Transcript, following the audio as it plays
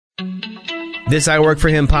This I Work For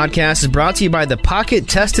Him podcast is brought to you by the Pocket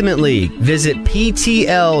Testament League. Visit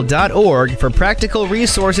PTL.org for practical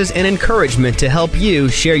resources and encouragement to help you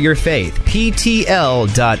share your faith.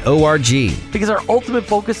 PTL.org. Because our ultimate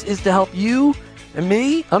focus is to help you and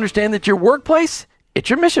me understand that your workplace, it's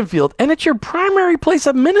your mission field, and it's your primary place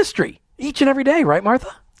of ministry each and every day, right,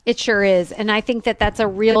 Martha? It sure is. And I think that that's a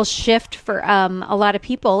real shift for a lot of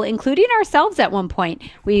people, including ourselves at one point.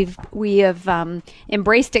 We have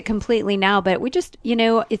embraced it completely now, but we just,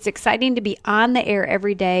 it's exciting to be on the air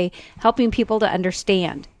every day, helping people to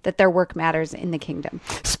understand that their work matters in the kingdom.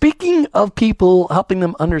 Speaking of people helping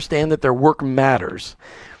them understand that their work matters,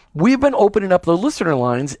 we've been opening up the listener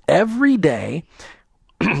lines every day.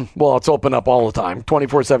 Well, it's open up all the time,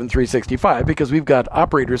 24/7, 365, because we've got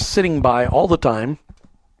operators sitting by all the time.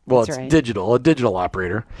 Well, That's it's right. digital, a digital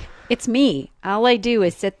operator. It's me. All I do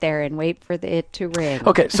is sit there and wait for it to ring.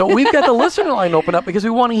 Okay, so we've got the listener line open up because we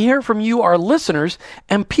want to hear from you, our listeners,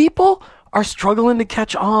 and people are struggling to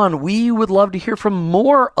catch on. We would love to hear from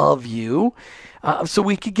more of you so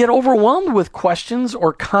we could get overwhelmed with questions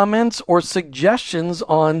or comments or suggestions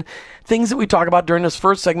on things that we talk about during this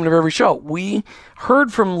first segment of every show. We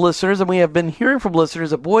heard from listeners, and we have been hearing from listeners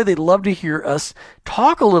that, boy, they'd love to hear us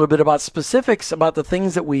talk a little bit about specifics about the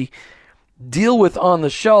things that we deal with on the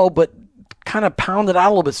show, but kind of pound it out a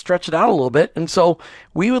little bit, stretch it out a little bit. And so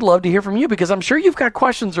we would love to hear from you because I'm sure you've got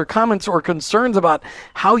questions or comments or concerns about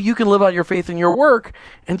how you can live out your faith in your work.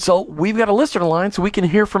 And so we've got a listener line so we can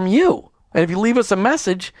hear from you. And if you leave us a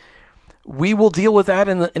message, we will deal with that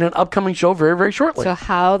in an upcoming show very, very shortly. So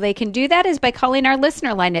how they can do that is by calling our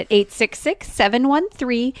listener line at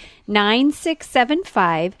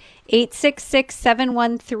 866-713-9675,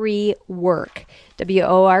 866-713-WORK,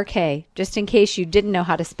 WORK, just in case you didn't know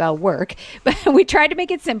how to spell work. But we tried to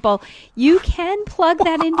make it simple. You can plug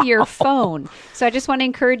that into your phone. So I just want to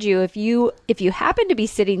encourage you, if you happen to be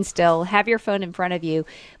sitting still, have your phone in front of you,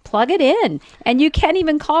 plug it in. And you can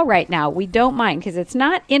even call right now. We don't mind because it's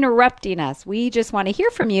not interrupting us. We just want to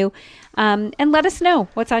hear from you and let us know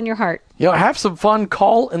what's on your heart. Have some fun.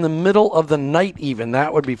 Call in the middle of the night even.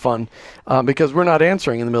 That would be fun because we're not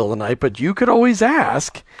answering in the middle of the night, but you could always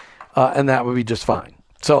ask, and that would be just fine.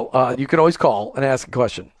 So you could always call and ask a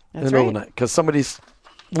question in the middle of the night because somebody's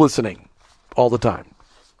listening all the time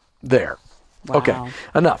there. Wow. Okay,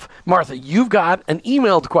 enough. Martha, you've got an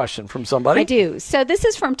emailed question from somebody. I do. So this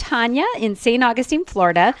is from Tanya in St. Augustine,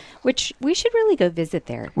 Florida, which we should really go visit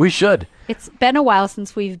there. We should. It's been a while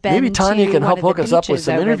since we've been Maybe Tanya to can one help of the hook us up with beaches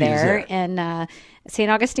some over interviews there. there. And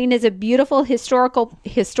St. Augustine is a beautiful historical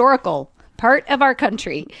part of our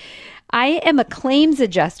country. I am a claims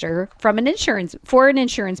adjuster for an insurance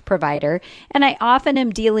provider, and I often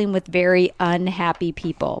am dealing with very unhappy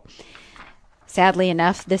people. Sadly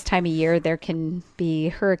enough, this time of year, there can be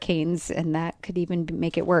hurricanes, and that could even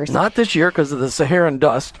make it worse. Not this year because of the Saharan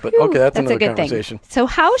dust, but okay, that's another a good conversation. thing. So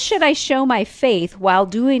how should I show my faith while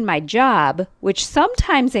doing my job, which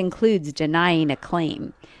sometimes includes denying a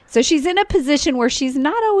claim? So she's in a position where she's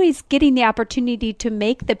not always getting the opportunity to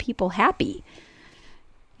make the people happy,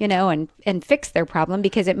 and fix their problem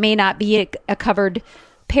because it may not be a covered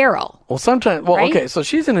peril. Well, sometimes, right? Okay, so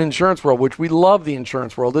she's in the insurance world, which we love the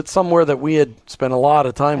insurance world. It's somewhere that we had spent a lot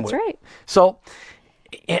of time with. That's right. So,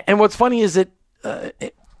 and what's funny is that,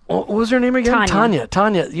 what was her name again? Tanya.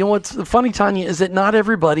 What's funny, Tanya, is that not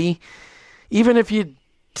everybody, even if you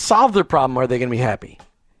solve their problem, are they going to be happy?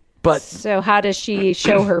 But so how does she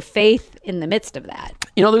show her faith in the midst of that?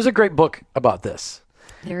 There's a great book about this.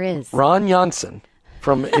 There is. Ron Janssen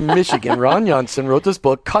in Michigan, Ron Janssen wrote this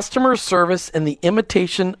book, Customer Service and the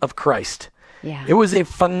Imitation of Christ. Yeah. It was a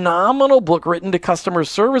phenomenal book written to customer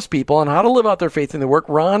service people on how to live out their faith in their work.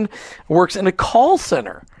 Ron works in a call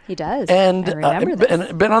center. He does. And, I remember this.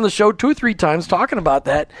 and been on the show 2 or 3 times talking about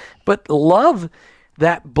that, but love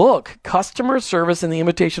that book, Customer Service and the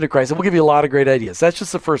Imitation of Christ. And we'll give you a lot of great ideas. That's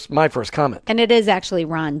just my first comment. And it is actually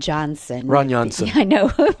Ron Johnson. Ron Johnson. I know.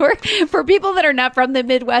 For people that are not from the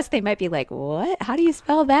Midwest, they might be like, what? How do you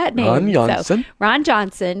spell that name? Ron Johnson. So, Ron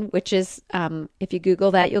Johnson, which is, if you Google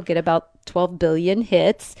that, you'll get about 12 billion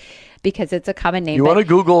hits because it's a common name. You want to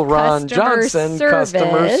Google Ron Customer Johnson, Service,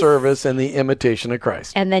 Customer Service and the Imitation of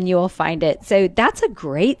Christ. And then you will find it. So that's a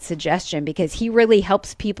great suggestion because he really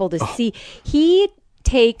helps people to see. He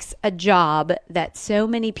takes a job that so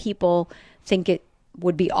many people think it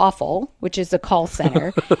would be awful, which is a call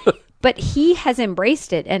center, but he has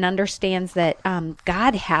embraced it and understands that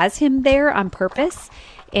God has him there on purpose,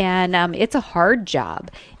 and it's a hard job,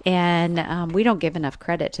 and we don't give enough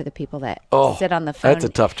credit to the people that sit on the phone. That's a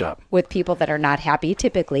tough job with people that are not happy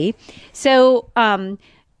typically. So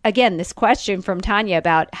again, this question from Tanya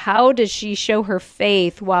about how does she show her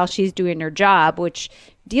faith while she's doing her job, which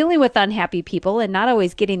dealing with unhappy people and not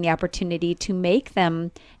always getting the opportunity to make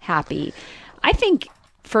them happy. I think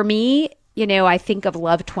for me, I think of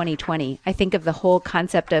Love 2020. I think of the whole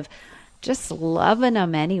concept of just loving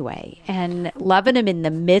them anyway and loving them in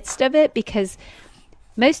the midst of it, because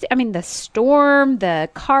the storm, the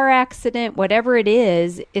car accident, whatever it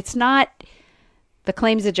is, it's not the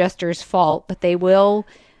claims adjuster's fault, but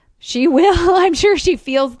she will, I'm sure she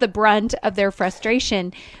feels the brunt of their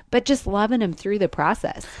frustration, but just loving them through the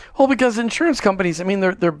process. Well, because insurance companies,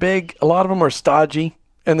 they're big. A lot of them are stodgy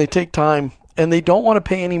and they take time and they don't want to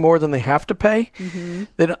pay any more than they have to pay.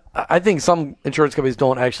 Mm-hmm. I think some insurance companies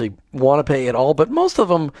don't actually want to pay at all, but most of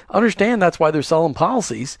them understand that's why they're selling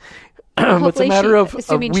policies. It's a matter of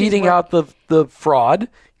weeding out the fraud,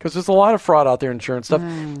 because there's a lot of fraud out there in insurance stuff.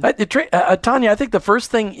 Tanya, I think the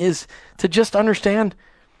first thing is to just understand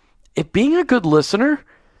if being a good listener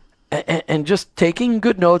and just taking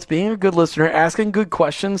good notes, being a good listener, asking good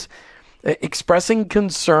questions, expressing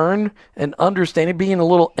concern and understanding, being a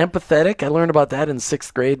little empathetic. I learned about that in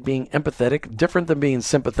 6th grade, being empathetic, different than being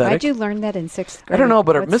sympathetic. Why'd you learn that in 6th grade? I don't know,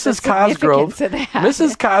 but Mrs.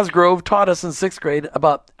 Cosgrove taught us in 6th grade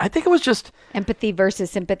about, I think it was just empathy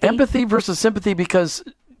versus sympathy. Empathy versus sympathy, because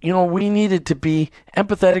we needed to be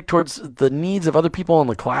empathetic towards the needs of other people in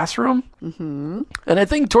the classroom. Mm-hmm. And I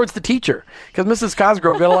think towards the teacher, because Mrs.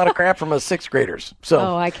 Cosgrove got a lot of crap from us 6th graders. So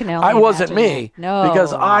I wasn't me. No.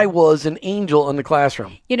 Because I was an angel in the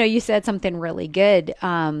classroom. You said something really good.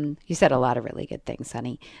 You said a lot of really good things,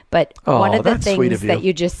 honey. But one of the things that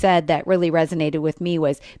you just said that really resonated with me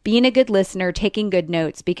was being a good listener, taking good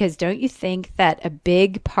notes, because don't you think that a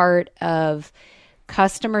big part of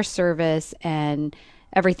customer service and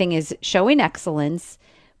everything is showing excellence,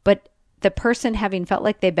 but the person having felt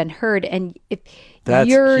like they've been heard, and if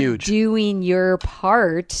you're huge. Doing your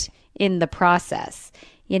part in the process,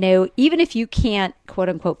 even if you can't quote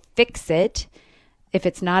unquote fix it, if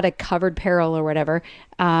it's not a covered peril or whatever,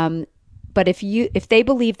 but if they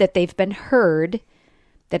believe that they've been heard,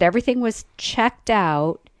 that everything was checked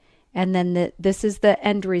out, and then this is the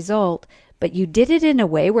end result, but you did it in a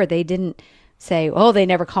way where they didn't say, oh, they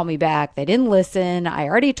never call me back, they didn't listen, I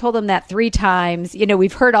already told them that 3 times.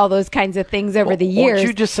 We've heard all those kinds of things over the years. What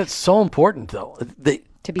you just said so important, though.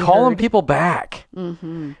 To be calling heard. People back.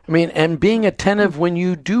 Mm-hmm. and being attentive when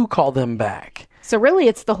you do call them back. So really,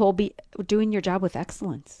 it's the whole doing your job with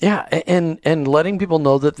excellence. Yeah, and letting people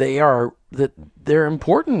know that they're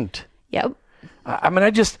important. Yep.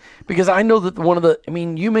 Because I know that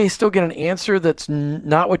you may still get an answer that's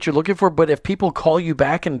not what you're looking for, but if people call you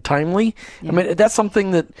back and timely, that's something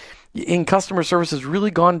that in customer service has really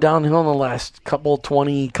gone downhill in the last couple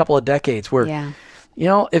of decades where,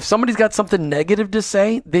 if somebody's got something negative to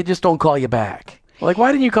say, they just don't call you back. Like,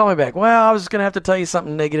 why didn't you call me back? Well, I was going to have to tell you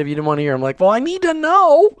something negative you didn't want to hear. I'm like, well, I need to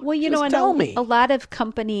know. Well, tell me. A lot of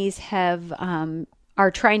companies are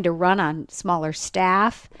trying to run on smaller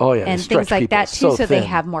staff and things like that too, so they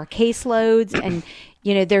have more caseloads, and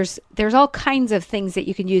there's all kinds of things that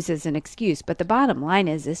you can use as an excuse. But the bottom line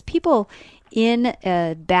is people in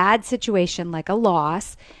a bad situation like a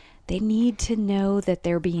loss, they need to know that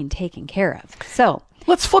they're being taken care of. So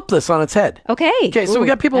let's flip this on its head. Okay. So we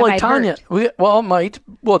got people like Tanya. It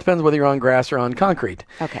depends whether you're on grass or on concrete.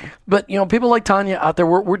 Okay. But people like Tanya out there,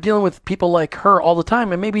 we're dealing with people like her all the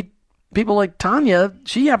time, and maybe people like Tanya,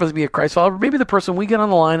 she happens to be a Christ follower. Maybe the person we get on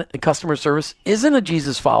the line at customer service isn't a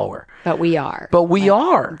Jesus follower. But we are.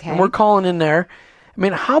 Okay. And we're calling in there.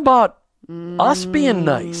 how about us being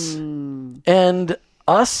nice and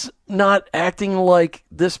us not acting like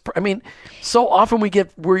this? So often we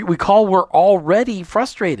call, we're already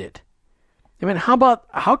frustrated.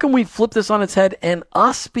 How can we flip this on its head and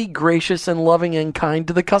us be gracious and loving and kind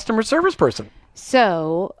to the customer service person?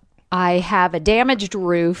 So I have a damaged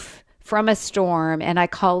roof from a storm, and I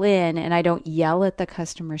call in, and I don't yell at the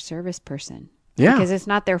customer service person. Yeah. Because it's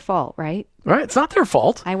not their fault, right? Right. It's not their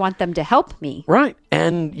fault. I want them to help me. Right.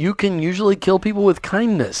 And you can usually kill people with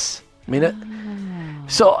kindness.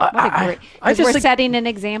 So I just we're setting an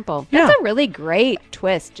example. That's a really great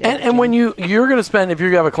twist. And when you're going to spend, if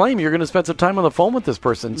you have a claim, you're going to spend some time on the phone with this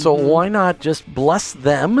person. So why not just bless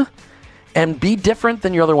them and be different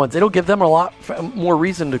than your other ones? It'll give them a lot more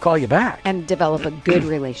reason to call you back. And develop a good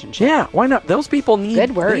relationship. Yeah, why not? Those people need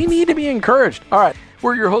to be encouraged. All right.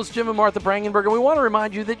 We're your hosts, Jim and Martha Brangenberg, and we want to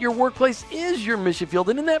remind you that your workplace is your mission field.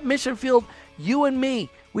 And in that mission field, you and me,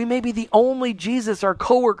 we may be the only Jesus our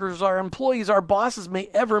coworkers, our employees, our bosses may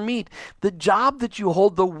ever meet. The job that you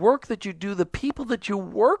hold, the work that you do, the people that you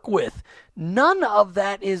work with, none of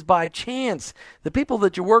that is by chance. The people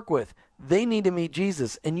that you work with, they need to meet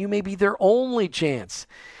Jesus, and you may be their only chance.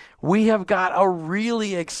 We have got a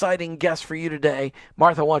really exciting guest for you today.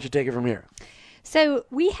 Martha, why don't you take it from here? So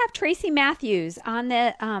we have Tracy Mathews on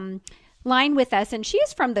the line with us, and she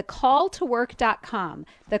is from thecalltowork.com.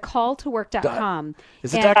 Thecalltowork.com.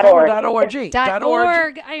 Is it .com or .org?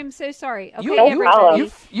 .org. I am so sorry. Okay,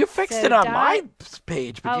 everybody. You fixed it on my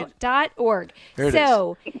page. But .org.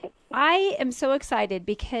 So I am so excited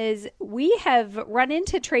because we have run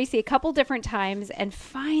into Tracy a couple different times and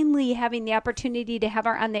finally having the opportunity to have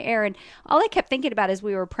her on the air. And all I kept thinking about as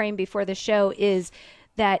we were praying before the show is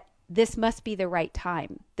that this must be the right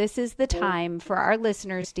time. This is the time for our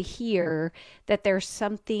listeners to hear that there's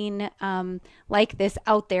something like this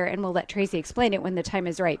out there, and we'll let Tracy explain it when the time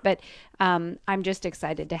is right. But I'm just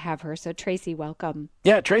excited to have her. So Tracy, welcome.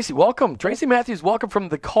 Yeah, Tracy, welcome. Tracy Mathews, welcome from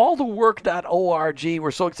thecalltowork.org.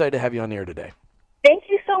 We're so excited to have you on the air today. Thank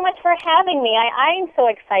you so much for having me. I'm so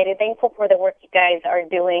excited, thankful for the work you guys are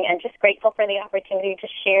doing, and just grateful for the opportunity to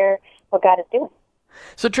share what God is doing.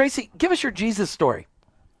 So Tracy, give us your Jesus story.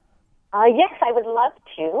 Yes, I would love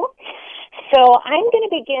to. So I'm going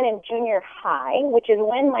to begin in junior high, which is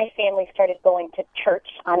when my family started going to church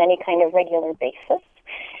on any kind of regular basis.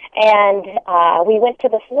 And we went to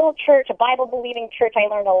this little church, a Bible-believing church. I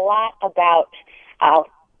learned a lot about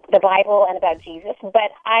the Bible and about Jesus,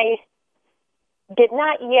 but I did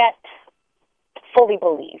not yet fully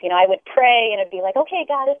believe. You know, I would pray and it'd be like, okay,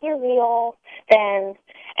 God, if you're real, then,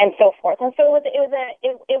 and so forth. And so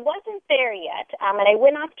it wasn't there yet. And I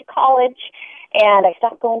went off to college and I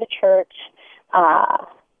stopped going to church.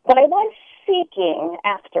 But I was seeking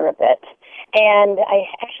after a bit. And I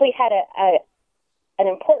actually had an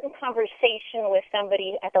important conversation with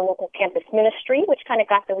somebody at the local campus ministry, which kind of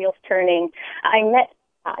got the wheels turning. I met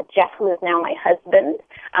Jeff, who is now my husband,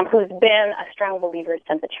 who's been a strong believer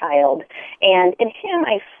since a child. And in him,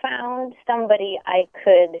 I found somebody I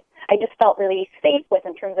just felt really safe with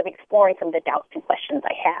in terms of exploring some of the doubts and questions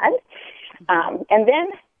I had. And then,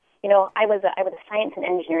 you know, I was a science and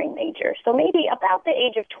engineering major. So maybe about the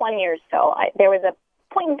age of 20 or so, there was a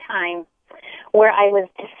point in time where I was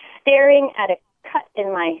just staring at a cut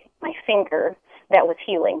in my finger that was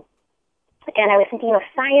healing. And I was thinking, you know,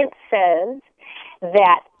 science says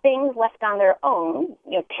that things left on their own,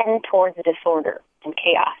 you know, tend towards disorder and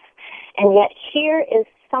chaos. And yet here is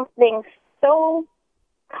something so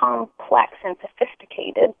complex and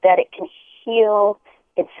sophisticated that it can heal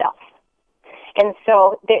itself. And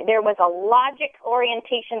so there was a logic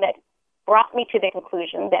orientation that brought me to the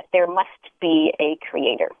conclusion that there must be a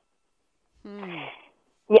creator.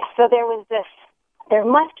 Yeah, so there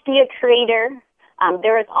must be a creator.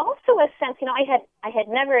 There is also a sense, you know, I had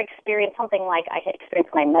never experienced something like I had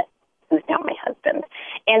experienced when I met who's now my husband.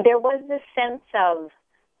 And there was this sense of,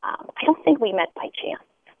 I don't think we met by chance.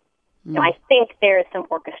 You know, I think there is some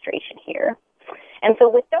orchestration here. And so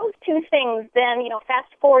with those two things, then, you know,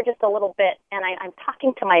 fast forward just a little bit, and I'm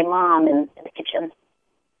talking to my mom in the kitchen.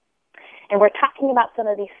 And we're talking about some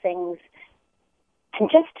of these things,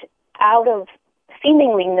 and just out of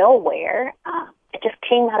seemingly nowhere, it just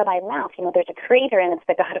came out of my mouth. You know, there's a creator, and it's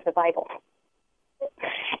the God of the Bible.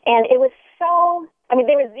 And it was so, I mean,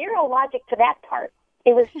 there was zero logic to that part.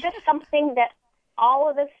 It was just something that all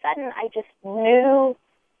of a sudden I just knew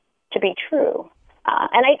to be true.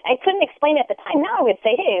 And I couldn't explain it at the time. Now I would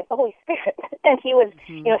say, hey, it's the Holy Spirit. And he was,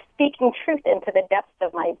 you know, speaking truth into the depths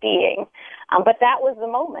of my being. But that was the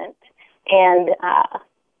moment. And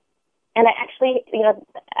I actually, you know,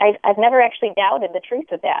 I've never actually doubted the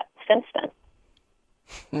truth of that since then.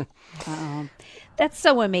 That's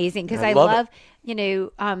so amazing because I love you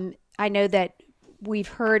know, I know that we've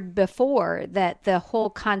heard before that the whole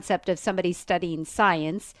concept of somebody studying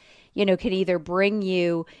science, you know, can either bring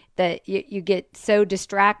you that you get so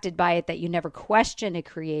distracted by it that you never question a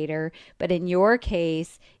creator. But in your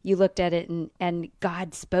case, you looked at it and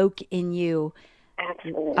God spoke in you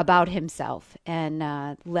about himself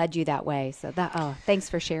and led you that way. So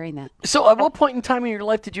thanks for sharing that. So at what point in time in your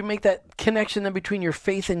life did you make that connection then between your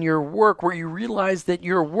faith and your work, where you realized that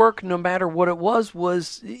your work, no matter what it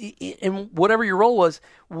was in whatever your role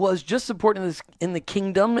was just supporting in the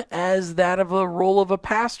kingdom as that of a role of a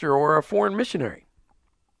pastor or a foreign missionary?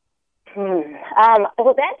 Well,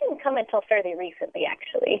 that didn't come until fairly recently,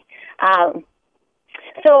 actually.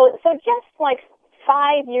 So just like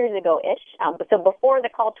 5 years ago-ish, so before the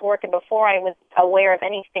call to work and before I was aware of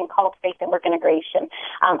anything called faith and work integration.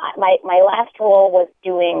 My last role was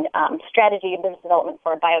doing strategy and business development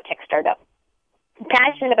for a biotech startup.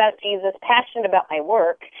 Passionate about Jesus, passionate about my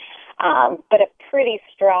work, but a pretty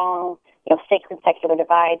strong, sacred secular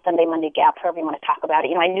divide, Sunday, Monday gap, however you want to talk about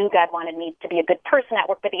it. I knew God wanted me to be a good person at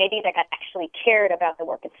work, but the idea that God actually cared about the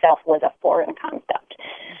work itself was a foreign concept.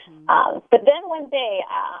 But then one day,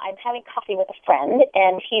 I'm having coffee with a friend,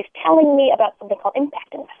 and he's telling me about something called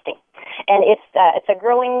impact investing. And it's a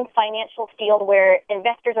growing financial field where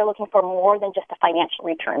investors are looking for more than just a financial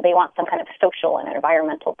return. They want some kind of social and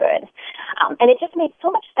environmental good. And it just made so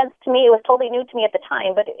much sense to me. It was totally new to me at the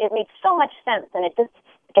time, but it made so much sense, and it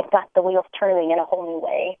got the wheels turning in a whole new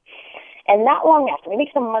way. And not long after, maybe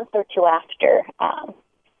just a month or two after,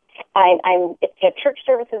 church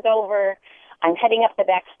service is over. I'm heading up the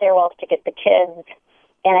back stairwells to get the kids,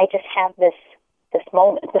 and I just have this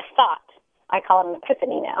moment, this thought. I call it an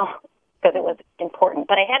epiphany now because it was important.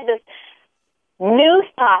 But I had this new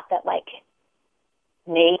thought that,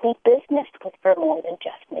 maybe business was for more than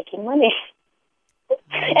just making money.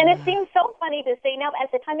 And it seems so funny to say now, but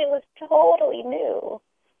at the time it was totally new.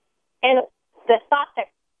 And the thought that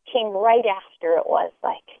came right after it was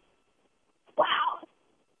wow,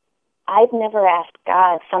 I've never asked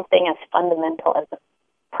God something as fundamental as the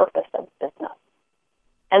purpose of business.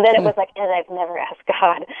 And then it was and I've never asked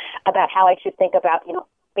God about how I should think about,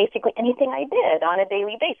 basically anything I did on a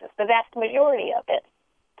daily basis, the vast majority of it.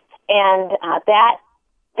 And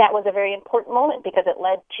that was a very important moment because it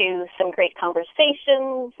led to some great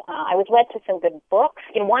conversations. I was led to some good books,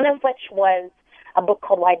 one of which was a book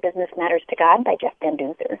called Why Business Matters to God by Jeff Van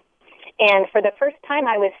Duzer. And for the first time,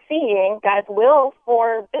 I was seeing God's will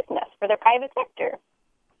for business, for the private sector,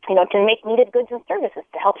 to make needed goods and services,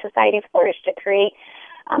 to help society flourish, to create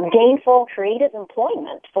gainful, creative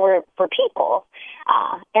employment for people,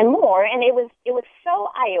 and more. And it was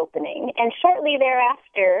so eye-opening. And shortly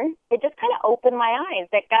thereafter, it just kind of opened my eyes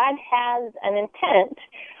that God has an intent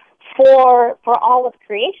for all of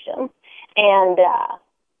creation. And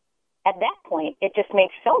at that point, it just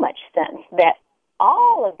makes so much sense that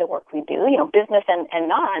all of the work we do, business and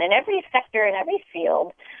non, in every sector, in every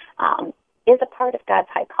field, is a part of God's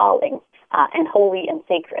high calling and holy and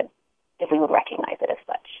sacred, if we would recognize it as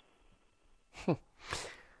such.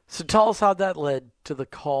 So tell us how that led to the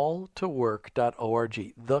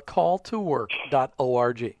calltowork.org.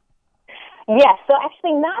 Thecalltowork.org. Yes, so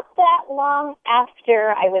actually not that long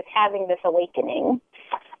after I was having this awakening,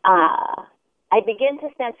 I began to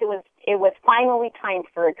sense it was finally time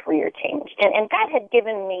for a career change. And God had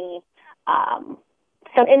given me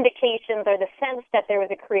some indications or the sense that there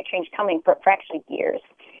was a career change coming for actually years.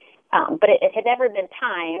 But it had never been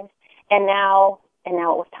time, and now it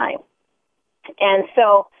was time. And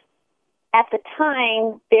so at the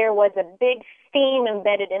time, there was a big theme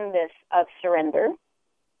embedded in this of surrender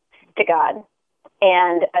to God,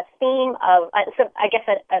 and a theme of, a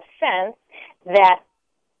sense that,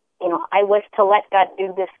 I was to let God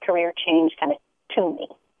do this career change kind of to me,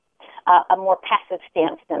 a more passive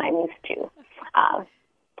stance than I'm used to.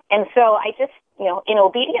 And so I just, in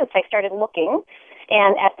obedience, I started looking.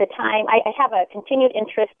 And at the time, I have a continued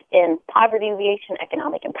interest in poverty alleviation,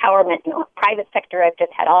 economic empowerment, private sector. I've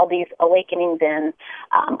just had all these awakenings in.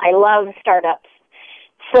 I love startups.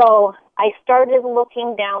 So I started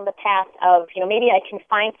looking down the path of, maybe I can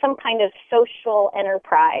find some kind of social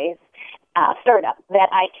enterprise startup that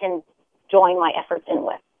I can join my efforts in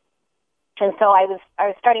with. And so I was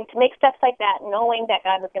starting to make steps like that, knowing that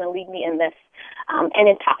God was going to lead me in this. And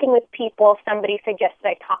in talking with people, somebody suggested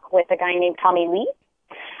I talk with a guy named Tommy Lee.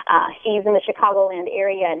 He's in the Chicagoland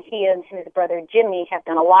area, and he and his brother Jimmy have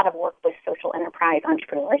done a lot of work with social enterprise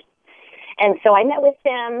entrepreneurs. And so I met with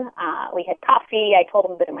him. We had coffee. I told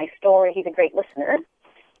him a bit of my story. He's a great listener.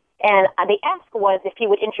 And the ask was if he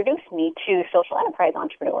would introduce me to social enterprise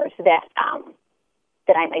entrepreneurs that I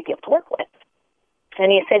might be able to work with.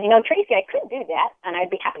 And he said, Tracy, I could do that, and I'd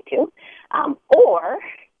be happy to.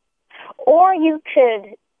 Or you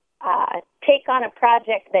could take on a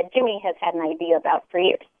project that Jimmy has had an idea about for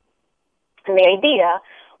years. And the idea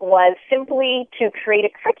was simply to create a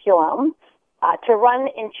curriculum to run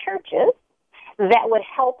in churches that would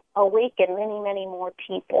help awaken many, many more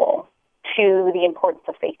people to the importance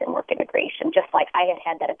of faith and work integration, just like I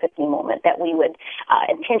had that epiphany moment, that we would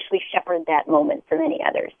intentionally shepherd that moment for many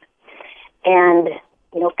others. And,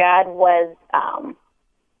 God was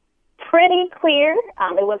pretty clear.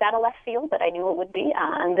 It was out of left field, but I knew it would be.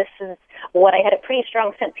 And this is what I had a pretty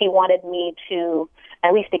strong sense he wanted me to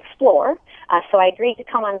at least explore. So I agreed to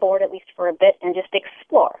come on board at least for a bit and just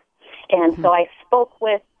explore. And so I spoke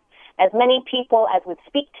with as many people as would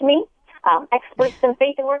speak to me, experts in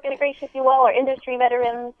faith and work integration, if you will, or industry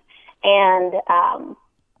veterans. And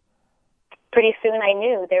pretty soon I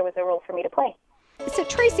knew there was a role for me to play. So,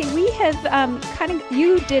 Tracy, we have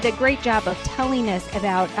you did a great job of telling us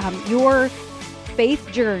about your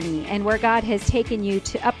faith journey and where God has taken you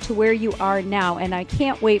up to where you are now. And I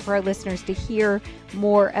can't wait for our listeners to hear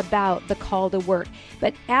more about the call to work.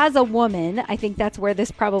 But as a woman, I think that's where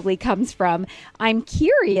this probably comes from. I'm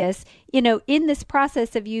curious, in this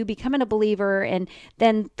process of you becoming a believer and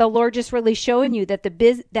then the Lord just really showing you that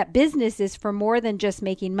that business is for more than just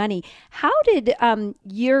making money. How did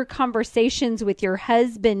your conversations with your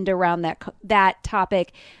husband around that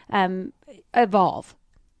topic evolve?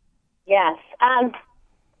 Yes.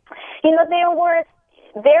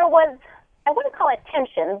 There was, I wouldn't call it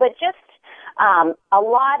tension, but just a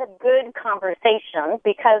lot of good conversation,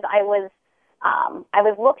 because I was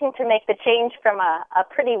looking to make the change from a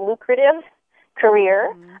pretty lucrative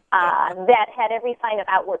career that had every sign of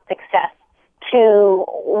outward success to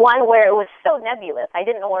one where it was so nebulous. I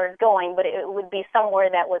didn't know where it was going, but it would be somewhere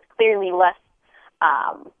that was clearly less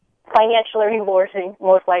financially rewarding,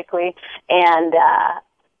 most likely, and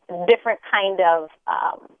different kind of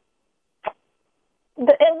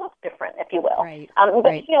it looks different, if you will. Right. But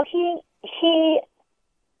right. He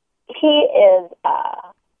is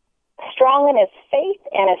strong in his faith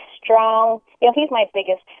and a strong. He's my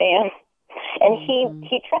biggest fan, and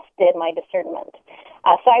he trusted my discernment.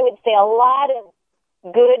 So I would say a lot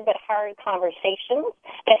of good but hard conversations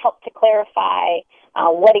that helped to clarify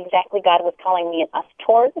what exactly God was calling me and us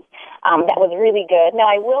towards. That was really good. Now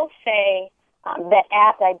I will say that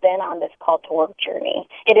as I've been on this call to work journey,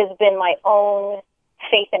 it has been my own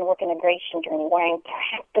faith and work integration journey where I'm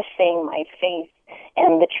practicing my faith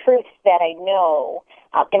and the truths that I know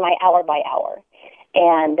in my hour by hour.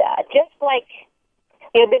 And just like,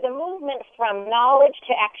 there's a movement from knowledge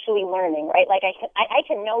to actually learning, right? Like I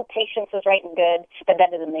can know patience is right and good, but that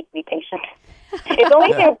doesn't make me patient. It's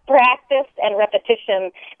only through practice and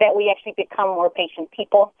repetition that we actually become more patient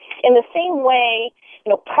people. In the same way,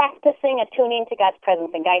 practicing attuning to God's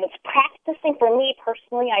presence and guidance, practicing for me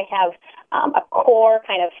personally, I have a core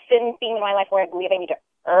kind of sin theme in my life where I believe I need to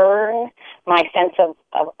earn my sense of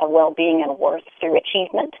well-being and worth through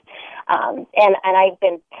achievement. And I've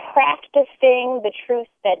been practicing the truth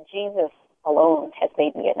that Jesus alone has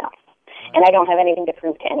made me enough. And I don't have anything to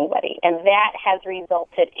prove to anybody. And that has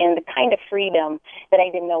resulted in the kind of freedom that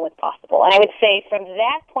I didn't know was possible. And I would say from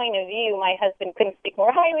that point of view, my husband couldn't speak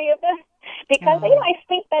more highly of this because, I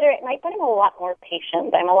sleep better at night, but I'm a lot more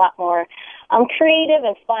patient. I'm a lot more creative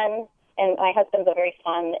and fun. And my husband's a very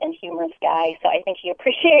fun and humorous guy, so I think he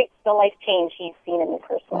appreciates the life change he's seen in me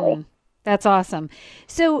personally. That's awesome.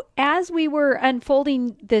 So as we were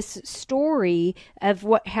unfolding this story of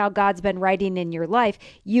how God's been writing in your life,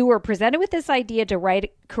 you were presented with this idea to write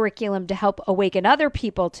a curriculum to help awaken other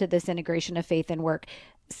people to this integration of faith and work.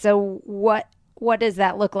 So what does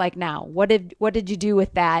that look like now? What did you do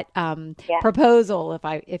with that proposal,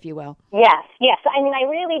 if you will? Yes. I mean, I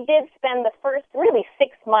really did spend the first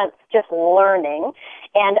 6 months just learning,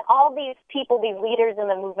 and all these people, these leaders in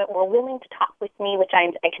the movement, were willing to talk with me, which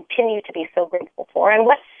I continue to be so grateful for. And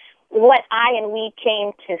what I and we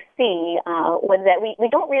came to see was that we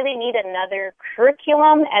don't really need another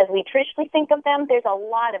curriculum as we traditionally think of them. There's a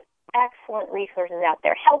lot of excellent resources out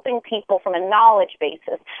there helping people from a knowledge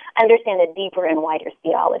basis understand a deeper and wider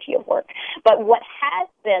theology of work. But what has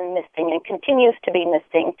been missing and continues to be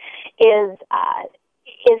missing is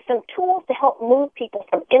some tools to help move people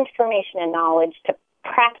from information and knowledge to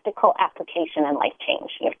practical application and life change.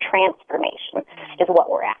 Transformation is what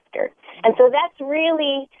we're after. And so that's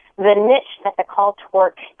really the niche that the call to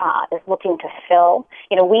work is looking to fill.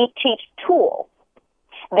 We teach tools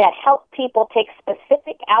that help people take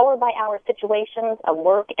specific hour-by-hour situations of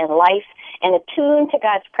work and life and attune to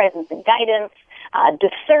God's presence and guidance,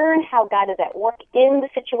 discern how God is at work in the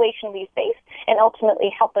situation we face, and ultimately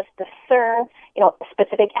help us discern,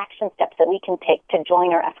 specific action steps that we can take to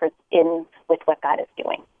join our efforts in with what God is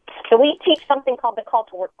doing. So we teach something called the Call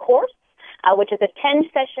to Work course, which is a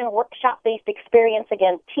 10-session workshop-based experience,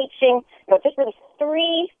 again, teaching just really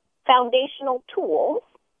 3 foundational tools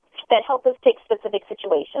that help us take specific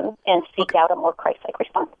situations and seek out a more Christ-like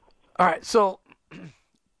response. All right, so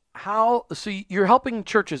you're helping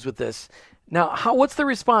churches with this. Now, what's the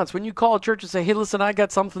response when you call a church and say, "Hey, listen, I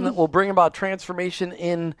got something that will bring about transformation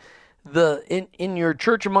in your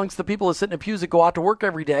church amongst the people that sit in the pews that go out to work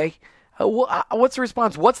every day"? What's the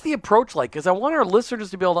response? What's the approach like? Because I want our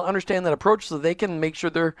listeners to be able to understand that approach so they can make sure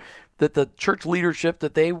that the church leadership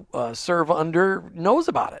that they serve under knows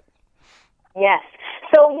about it. Yes.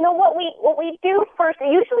 So, what we do first,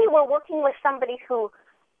 usually we're working with somebody who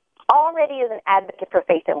already is an advocate for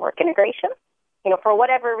faith and work integration. For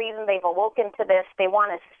whatever reason, they've awoken to this. They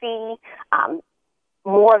want to see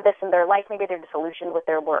more of this in their life. Maybe they're disillusioned with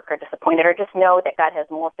their work or disappointed or just know that God has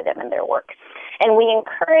more for them in their work. And we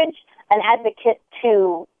encourage an advocate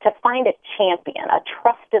to find a champion, a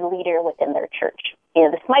trusted leader within their church.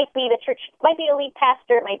 This might be the church, might be a lead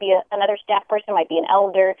pastor, it might be another staff person, might be an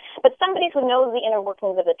elder, but somebody who knows the inner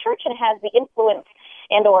workings of the church and has the influence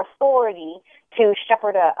and or authority to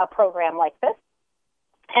shepherd a program like this.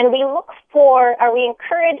 And we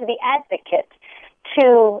encourage the advocate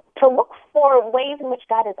to look for ways in which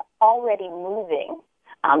God is already moving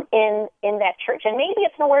in that church. And maybe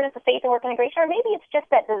it's an awareness of faith and work integration, or maybe it's just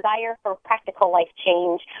that desire for practical life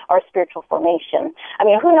change or spiritual formation.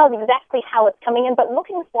 Who knows exactly how it's coming in, but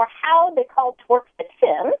looking for how the call to work fits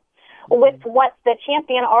in with what the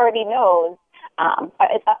champion already knows,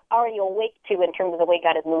 is already awake to in terms of the way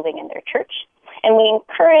God is moving in their church. And we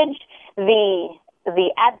encourage the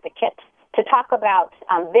advocate to talk about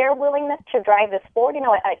their willingness to drive this forward.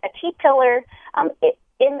 A key pillar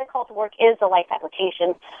in the call to work is the life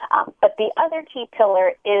application, but the other key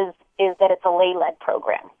pillar is that it's a lay-led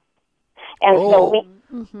program. And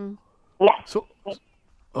yes. So,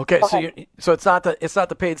 okay, so it's not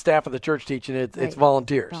the paid staff of the church teaching; it's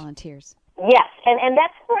volunteers. Volunteers. Yes, and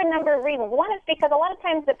that's for a number of reasons. One is because a lot of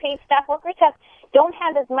times the paid staff workers don't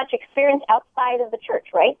have as much experience outside of the church,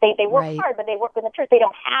 right? They work hard, but they work in the church. They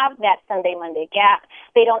don't have that Sunday, Monday gap.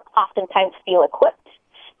 They don't oftentimes feel equipped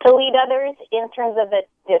to lead others in terms of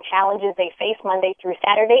the challenges they face Monday through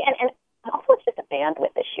Saturday. And also it's just a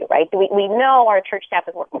bandwidth issue, right? We know our church staff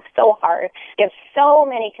is working so hard. They have so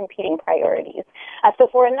many competing priorities. So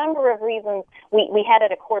for a number of reasons, we had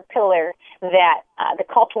at a core pillar that the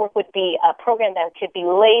call to work would be a program that could be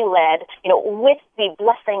lay-led, with the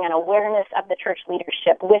blessing and awareness of the church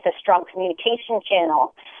leadership, with a strong communication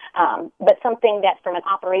channel, but something that from an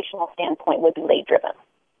operational standpoint would be lay-driven.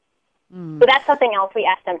 So that's something else we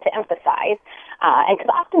ask them to emphasize, and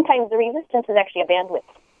because oftentimes the resistance is actually a bandwidth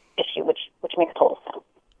issue, which makes total sense.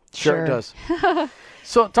 Sure it does.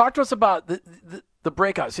 So talk to us about the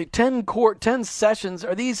breakout. See, 10 sessions.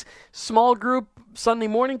 Are these small group Sunday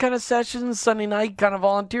morning kind of sessions, Sunday night kind of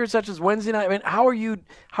volunteer sessions, Wednesday night? How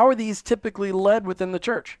are these typically led within the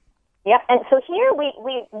church? Yep. And so here we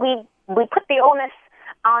put the onus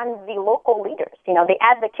on the local leaders, the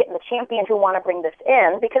advocate and the champion who want to bring this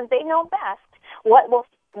in, because they know best what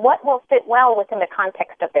will fit well within the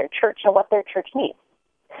context of their church and what their church needs.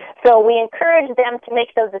 So we encourage them to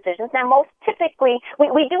make those decisions. Now, most typically,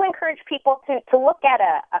 we do encourage people to look at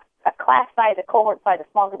a class size, a cohort size, a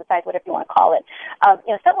small group size, whatever you want to call it,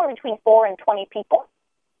 somewhere between 4 and 20 people.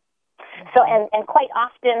 So, and quite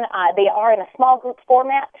often they are in a small group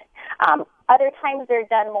format. Other times they're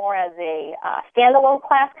done more as a standalone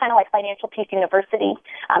class, kind of like Financial Peace University.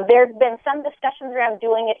 There have been some discussions around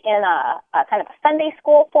doing it in a kind of a Sunday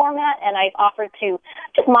school format, and I've offered to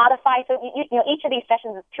just modify. So, each of these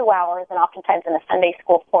sessions is 2 hours, and oftentimes in a Sunday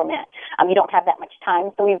school format, you don't have that much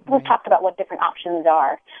time. So we've talked about what different options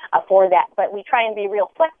are for that, but we try and be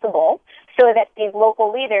real flexible so that these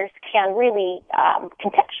local leaders can really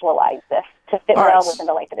contextualize this to fit well within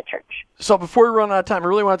the life of the church. So before we run out of time, I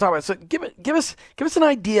really want to talk about it. So give us an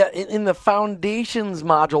idea in the foundations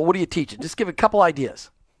module. What do you teach? Just give a couple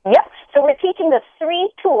ideas. Yep. So we're teaching the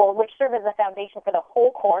 3 tools which serve as a foundation for the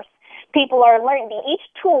whole course. People are learning. Each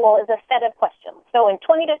tool is a set of questions. So in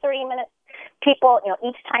 20 to 30 minutes, people,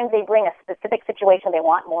 each time they bring a specific situation they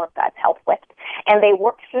want more of God's help with, and they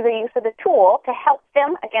work through the use of the tool to help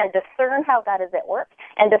them, again, discern how God is at work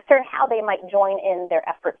and discern how they might join in their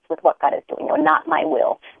efforts with what God is doing. Not my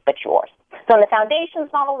will, but yours. So in the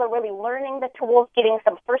foundations model, they're really learning the tools, getting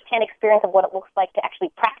some firsthand experience of what it looks like to actually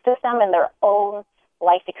practice them in their own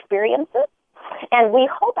life experiences. And we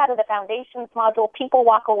hope out of the foundations module, people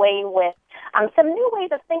walk away with some new ways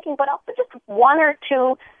of thinking, but also just 1 or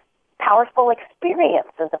 2 powerful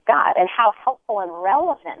experiences of God and how helpful and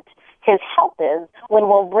relevant His help is when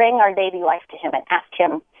we'll bring our daily life to Him and ask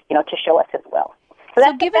Him, to show us His will. So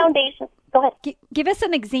that's the foundation. Go ahead. Give us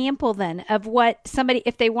an example then of what somebody,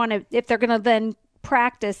 if they're going to then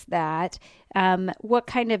practice that, what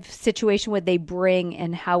kind of situation would they bring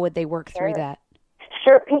and how would they work through that?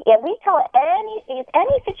 Sure. Yeah, we tell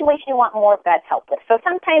any situation you want more of God's help with. So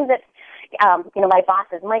sometimes it's, my boss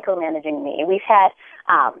is micromanaging me. We've had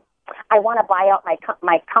I want to buy out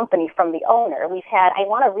my company from the owner. I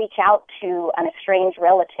want to reach out to an estranged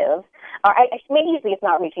relative, or maybe usually it's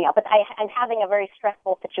not reaching out, but I'm having a very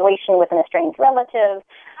stressful situation with an estranged relative.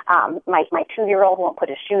 My 2-year-old won't put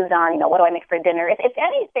his shoes on. What do I make for dinner? If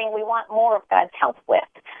anything, we want more of God's help with.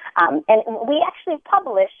 And we actually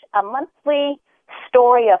publish a monthly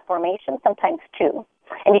story of formation, sometimes 2.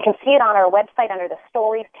 And you can see it on our website under the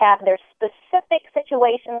Stories tab. There's specific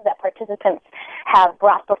situations that participants have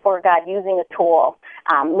brought before God using a tool,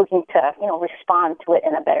 looking to, respond to it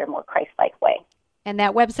in a better, more Christ-like way. And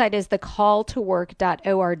that website is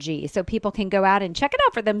thecalltowork.org. So people can go out and check it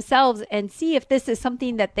out for themselves and see if this is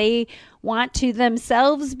something that they want to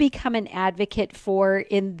themselves become an advocate for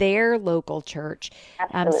in their local church.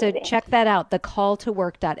 So check that out,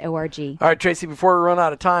 thecalltowork.org. All right, Tracy, before we run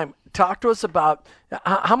out of time, talk to us about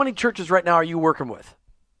how many churches right now are you working with?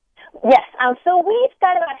 Yes. So we've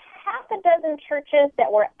got about half a dozen churches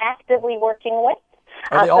that we're actively working with.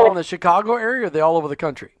 Are they all in the Chicago area, or are they all over the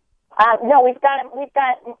country? No, we've got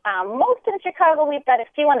most in Chicago. We've got a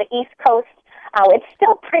few on the East Coast. It's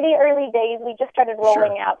still pretty early days. We just started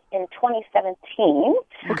rolling out in 2017.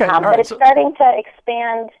 Okay, but it's starting to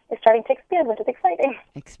expand. It's starting to expand, which is exciting.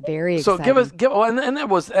 It's very So exciting. and that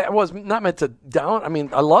was not meant to down. I mean,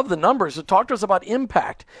 I love the numbers. So talk to us about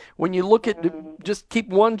impact. When you look at, just keep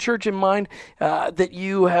one church in mind that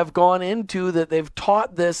you have gone into, that they've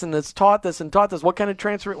taught this and that's taught this and taught this. What kind of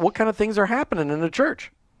things are happening in a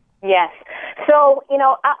church? Yes. So,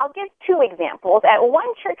 I'll give 2 examples. At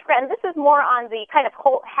one church, and this is more on the kind of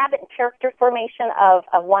whole habit and character formation of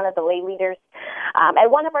one of the lay leaders.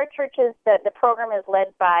 At one of our churches, the program is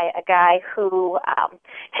led by a guy who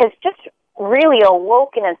has just really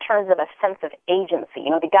awoken in terms of a sense of agency,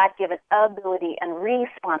 the God-given ability and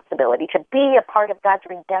responsibility to be a part of God's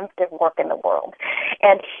redemptive work in the world.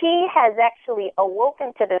 And he has actually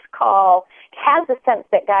awoken to this call, has a sense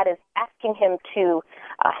that God is asking him to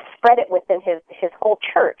spread it within his whole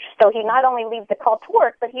church. So he not only leads the call to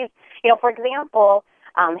work, but he's, for example,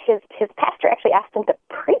 his pastor actually asked him to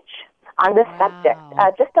preach on this subject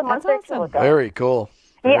just a month or 2 ago. Very cool.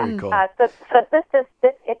 Very cool. So it's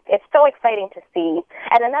so exciting to see.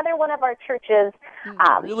 And another one of our churches,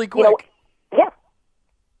 really quick. Yeah.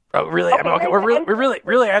 Oh, really? Okay, we're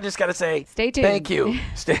really. I just got to say, stay tuned. Thank you,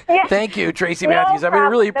 thank you, Tracy Mathews. I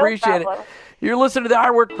really appreciate it. You're listening to the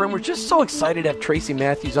I Work Room. We're just so excited to have Tracy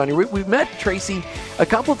Mathews on here. We've met Tracy a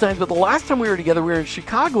couple of times, but the last time we were together, we were in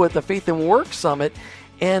Chicago at the Faith and Work Summit.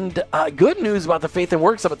 And good news about the Faith and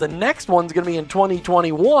Work Summit. The next one's going to be in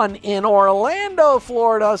 2021 in Orlando,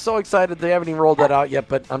 Florida. So excited. They haven't even rolled that out yet,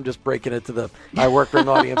 but I'm just breaking it to the I Work Room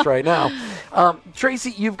audience right now.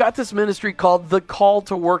 Tracy, you've got this ministry called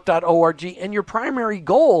thecalltowork.org, and your primary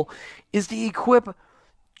goal is to equip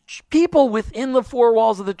people within the 4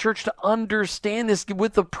 walls of the church to understand this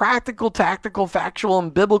with the practical, tactical, factual,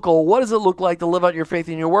 and biblical. What does it look like to live out your faith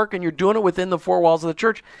in your work? And you're doing it within the 4 walls of the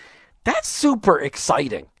church. That's super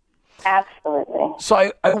exciting. Absolutely.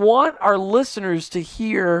 So I want our listeners to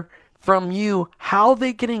hear from you how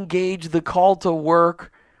they can engage the call to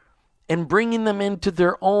work and bringing them into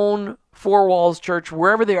their own 4 walls church,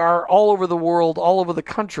 wherever they are, all over the world, all over the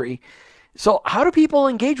country. So how do people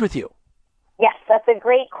engage with you? Yes, that's a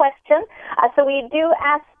great question. So we do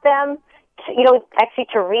ask them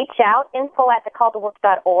to reach out,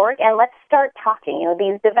 info@thecalltowork.org, and let's start talking.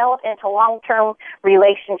 These develop into long-term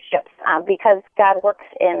relationships because God works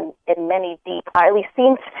in many deep, or at least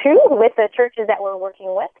seems to, with the churches that we're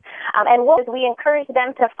working with. And we encourage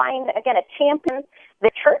them to find, again, a champion, the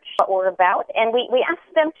church, what we're about, and we ask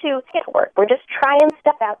them to get work. We're just trying to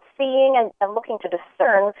step out, seeing and looking to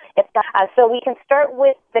discern if so we can start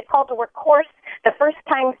with the Call to Work course. The first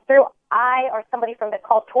time through, I or somebody from the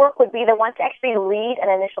Call to Work would be the one to actually lead an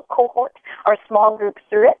initial cohort or small group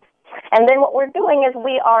through it. And then what we're doing is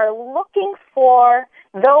we are looking for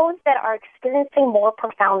those that are experiencing more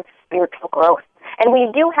profound spiritual growth. And we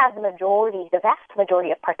do have the vast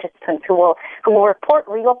majority of participants who will report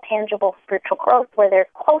real, tangible spiritual growth, where they're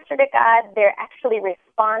closer to God, they're actually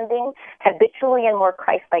responding habitually in more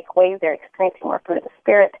Christ-like ways, they're experiencing more fruit of the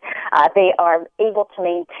Spirit, they are able to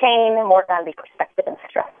maintain a more godly perspective in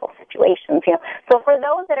stressful situations. So for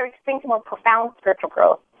those that are experiencing more profound spiritual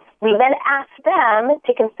growth, we then ask them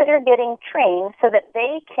to consider getting trained so that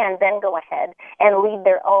they can then go ahead and lead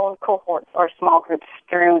their own cohorts or small groups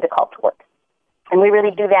through the Call to Work. And we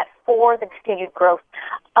really do that for the continued growth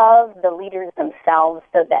of the leaders themselves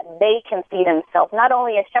so that they can see themselves not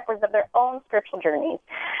only as shepherds of their own spiritual journeys,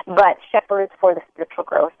 but shepherds for the spiritual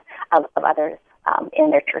growth of others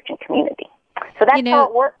in their church and community. So that's how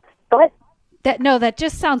it works. Go ahead. That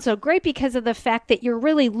just sounds so great because of the fact that you're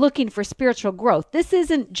really looking for spiritual growth. This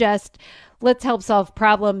isn't just let's help solve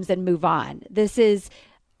problems and move on. This is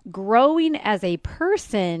growing as a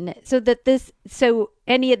person so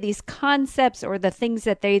any of these concepts or the things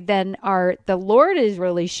that they then are, the Lord is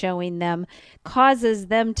really showing them, causes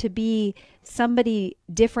them to be somebody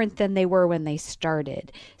different than they were when they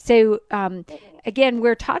started. So again,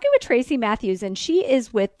 we're talking with Tracy Mathews, and she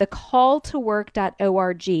is with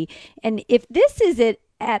thecalltowork.org. And if this is it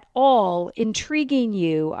at all intriguing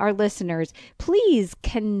you, our listeners, please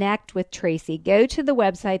connect with Tracy. Go to the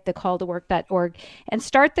website, thecalltowork.org, and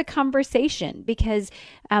start the conversation because,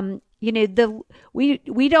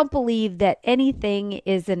 we don't believe that anything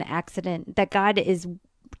is an accident, that God is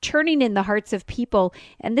churning in the hearts of people.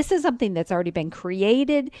 And this is something that's already been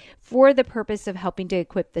created for the purpose of helping to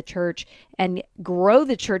equip the church and grow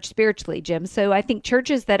the church spiritually, Jim. So I think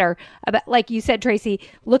churches that are, about, like you said, Tracy,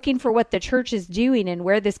 looking for what the church is doing and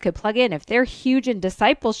where this could plug in. If they're huge in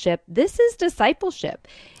discipleship, this is discipleship.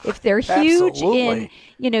 If they're huge in,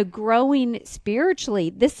 growing spiritually,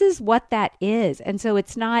 this is what that is. And so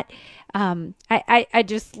it's not, I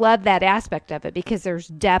just love that aspect of it because there's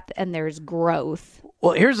depth and there's growth.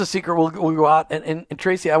 Well, here's a secret. We'll go out. And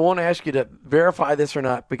Tracy, I won't ask you to verify this or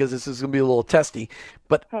not because this is going to be a little testy.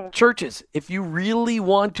 But churches, if you really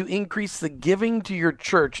want to increase the giving to your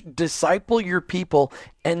church, disciple your people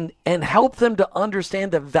and help them to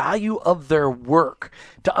understand the value of their work,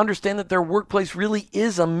 to understand that their workplace really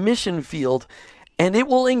is a mission field. And it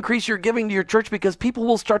will increase your giving to your church because people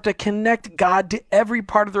will start to connect God to every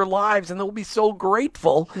part of their lives. And they'll be so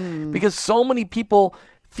grateful because so many people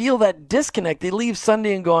feel that disconnect. They leave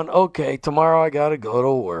Sunday and going, okay, tomorrow I got to go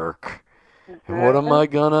to work. And what am I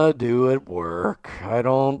going to do at work? I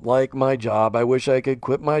don't like my job. I wish I could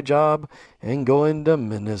quit my job and go into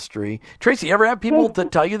ministry. Tracy, you ever have people to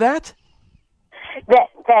tell you that?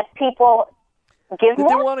 That people give more?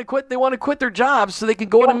 They want to quit their jobs so they can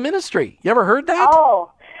go into ministry. You ever heard that? Oh,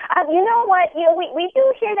 you know what? We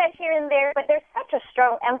do hear that here and there, but there's such a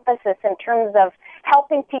strong emphasis in terms of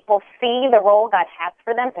helping people see the role God has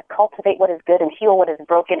for them to cultivate what is good and heal what is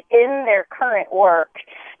broken in their current work,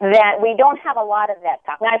 that we don't have a lot of that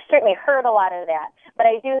talk. Now, I've certainly heard a lot of that, but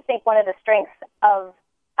I do think one of the strengths of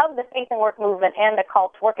the faith and work movement and the call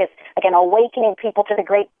to work is, again, awakening people to the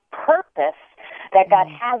great purpose that God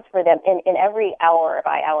has for them in every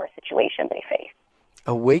hour-by-hour situation they face.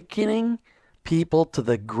 Awakening people to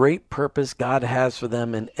the great purpose God has for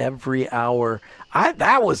them in every hour.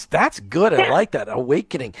 That's good. I like that.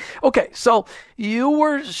 Awakening. Okay, so you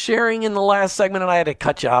were sharing in the last segment, and I had to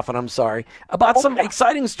cut you off, and I'm sorry, about some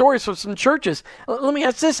exciting stories from some churches. Let me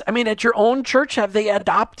ask this. I mean, at your own church, have they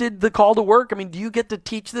adopted the call to work? I mean, do you get to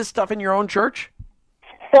teach this stuff in your own church?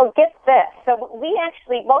 So get this. So we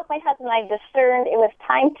actually, both my husband and I discerned it was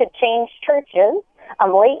time to change churches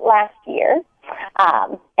late last year.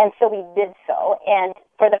 And so we did so. And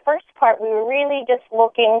for the first part, we were really just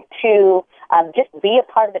looking to just be a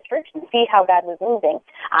part of the church and see how God was moving.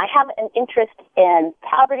 I have an interest in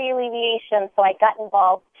poverty alleviation, so I got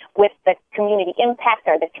involved with the community impact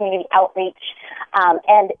or the community outreach.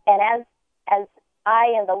 And as I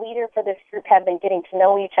and the leader for this group have been getting to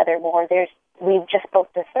know each other more, we've just both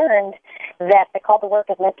discerned that the call to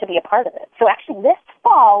work is meant to be a part of it. So actually this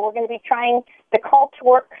fall, we're going to be trying the call to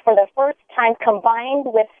work for the first time combined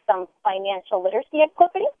with some financial literacy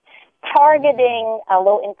activity, targeting a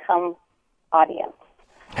low-income audience.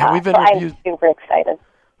 I'm super excited.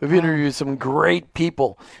 We've interviewed some great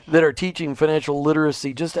people that are teaching financial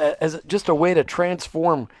literacy just as a way to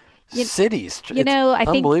transform cities.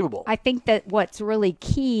 Unbelievable. I think that what's really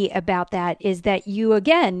key about that is that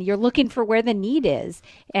you're looking for where the need is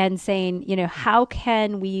and saying, how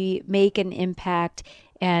can we make an impact,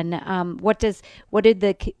 and what do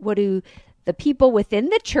the people within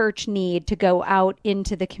the church need to go out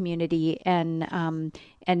into the community and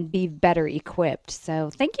be better equipped.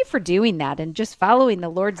 So thank you for doing that and just following the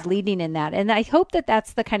Lord's leading in that. And I hope that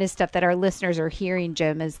that's the kind of stuff that our listeners are hearing,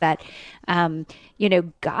 Jim, is that,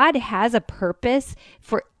 God has a purpose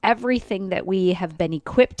for everything that we have been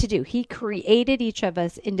equipped to do. He created each of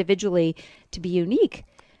us individually to be unique.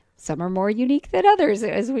 Some are more unique than others,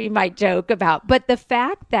 as we might joke about. But the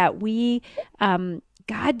fact that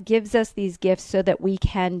God gives us these gifts so that we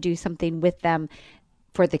can do something with them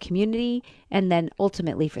for the community and then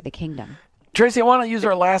ultimately for the kingdom. Tracy, I want to use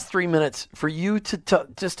our last 3 minutes for you to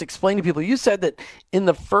just explain to people. You said that in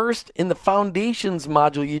the foundations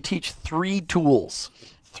module, you teach 3 tools.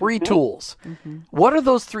 3 tools. Mm-hmm. What are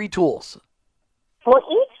those 3 tools? Well,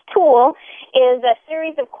 each tool is a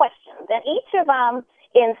series of questions, and each of them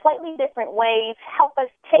in slightly different ways, help us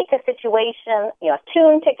take a situation,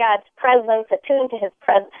 attune to God's presence, attune to His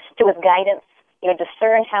guidance,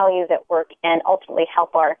 discern how He is at work, and ultimately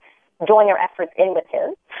join our efforts in with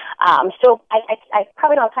His. So I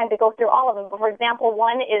probably don't have time to go through all of them, but for example,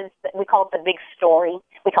 one is, we call it the big story.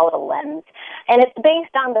 We call it a lens. And it's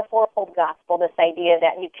based on the fourfold gospel, this idea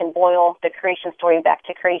that you can boil the creation story back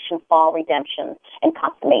to creation, fall, redemption, and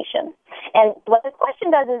consummation. And what this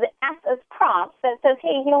question does is it asks us prompts that says,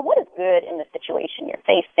 hey, what is good in the situation you're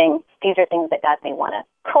facing? These are things that God may want to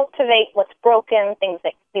cultivate. What's broken?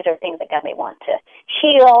 These are things that God may want to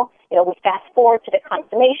heal. We fast forward to the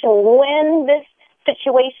consummation. When this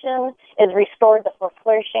situation is restored before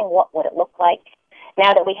flourishing, what would it look like?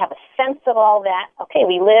 Now that we have a sense of all that, okay,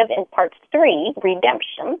 we live in part 3,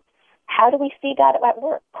 redemption. How do we see God at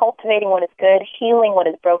work? Cultivating what is good, healing what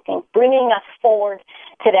is broken, bringing us forward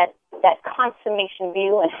to that consummation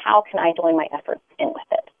view, and how can I join my efforts in with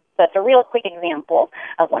it? So it's a real quick example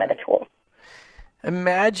of one of the tools.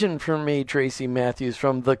 Imagine for me, Tracy Mathews,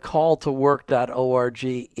 from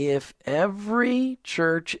thecalltowork.org, if every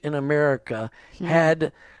church in America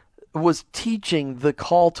was teaching the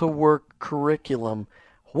call to work curriculum,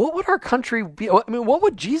 what would our country be? I mean, what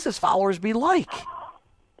would Jesus followers be like?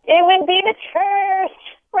 It would be the church,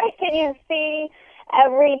 right? Can you see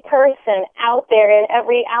every person out there in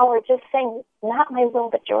every hour just saying, not my will,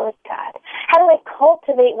 but yours, God? How do I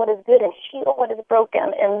cultivate what is good and heal what is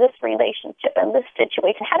broken in this relationship, in this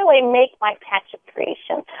situation? How do I make my patch of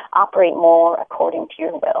creation operate more according to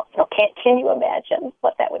your will? Can you imagine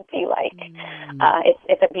what that would be like?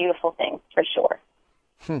 It's a beautiful thing, for sure.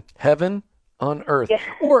 Heaven on earth. Yeah.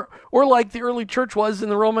 Or like the early church was in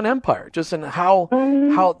the Roman Empire, just in how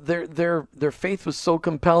their faith was so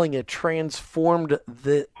compelling, it transformed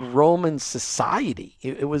the Roman society.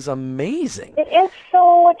 It was amazing. It is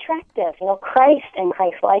so attractive. Christ and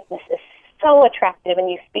Christ-likeness is so attractive, and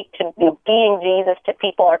you speak to being Jesus to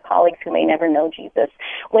people, our colleagues who may never know Jesus.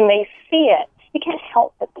 When they see it, you can't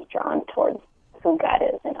help but be drawn towards who God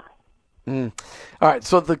is in us. All right,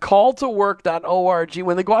 so the calltowork.org,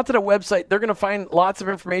 when they go out to the website, they're going to find lots of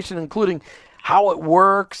information, including how it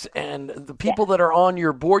works and the people that are on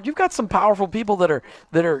your board. You've got some powerful people that are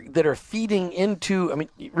feeding into, I mean,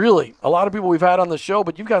 really, a lot of people we've had on the show,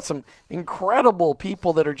 but you've got some incredible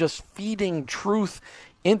people that are just feeding truth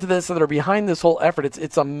into this and that are behind this whole effort.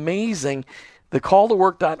 It's amazing.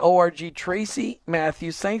 thecalltowork.org. Tracy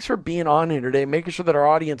Mathews, thanks for being on here today, making sure that our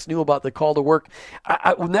audience knew about the Call to Work.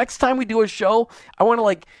 Next time we do a show, I want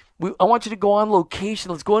you to go on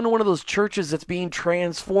location. Let's go into one of those churches that's being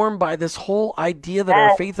transformed by this whole idea that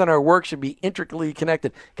our faith and our work should be intricately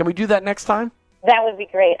connected. Can we do that next time? That would be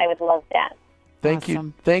great. I would love that. Thank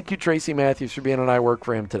you. Thank you, Tracy Mathews, for being on I Work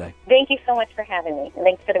for Him today. Thank you so much for having me, and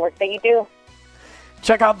thanks for the work that you do.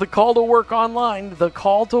 Check out The Call to Work online,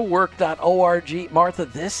 thecalltowork.org. Martha,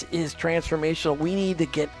 this is transformational. We need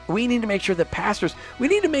to make sure that pastors, we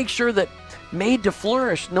need to make sure that Made to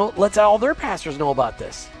Flourish lets all their pastors know about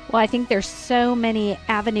this. Well, I think there's so many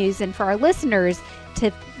avenues, and for our listeners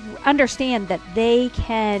to understand that they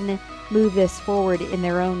can move this forward in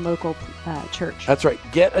their own local church. That's right.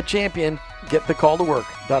 Get a champion. Get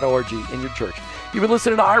thecalltowork.org in your church. You've been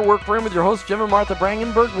listening to I Work for Him with your hosts, Jim and Martha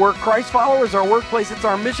Brangenberg. We're Christ followers, our workplace, it's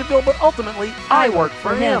our mission field, but ultimately, I work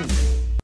for Him.